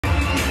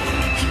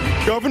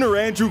Governor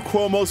Andrew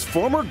Cuomo's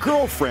former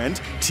girlfriend,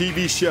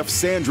 TV chef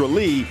Sandra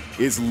Lee,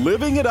 is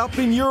living it up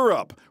in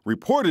Europe,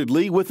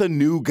 reportedly with a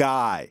new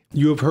guy.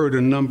 You have heard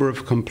a number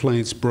of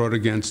complaints brought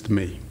against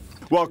me.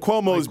 While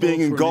Cuomo is being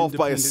engulfed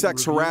by a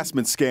sex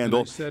harassment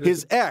scandal,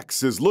 his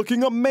ex is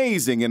looking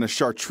amazing in a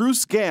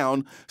chartreuse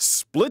gown,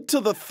 split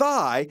to the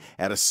thigh,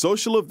 at a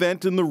social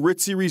event in the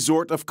ritzy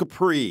resort of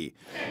Capri.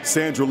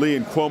 Sandra Lee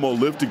and Cuomo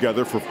lived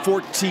together for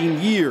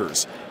 14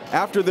 years.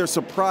 After their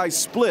surprise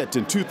split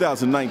in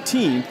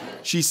 2019,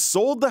 she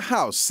sold the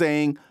house,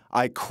 saying,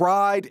 "I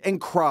cried and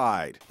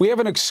cried." We have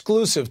an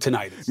exclusive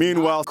tonight.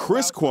 Meanwhile,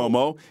 Chris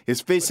Cuomo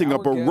is facing a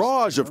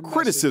barrage of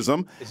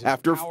criticism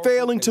after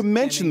failing to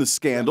mention the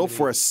scandal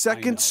for a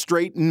second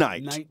straight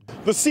night.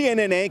 The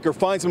CNN anchor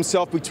finds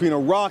himself between a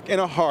rock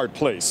and a hard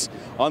place.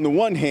 On the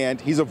one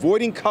hand, he's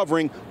avoiding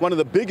covering one of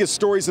the biggest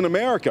stories in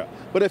America.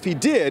 But if he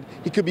did,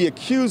 he could be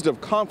accused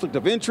of conflict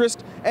of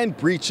interest and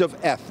breach of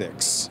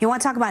ethics. You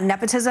want to talk about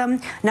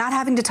nepotism? Not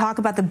having to talk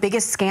about the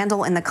biggest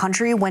scandal in the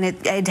country when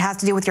it has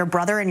to do with your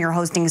brother and you're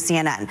hosting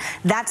CNN.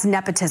 That's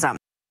nepotism.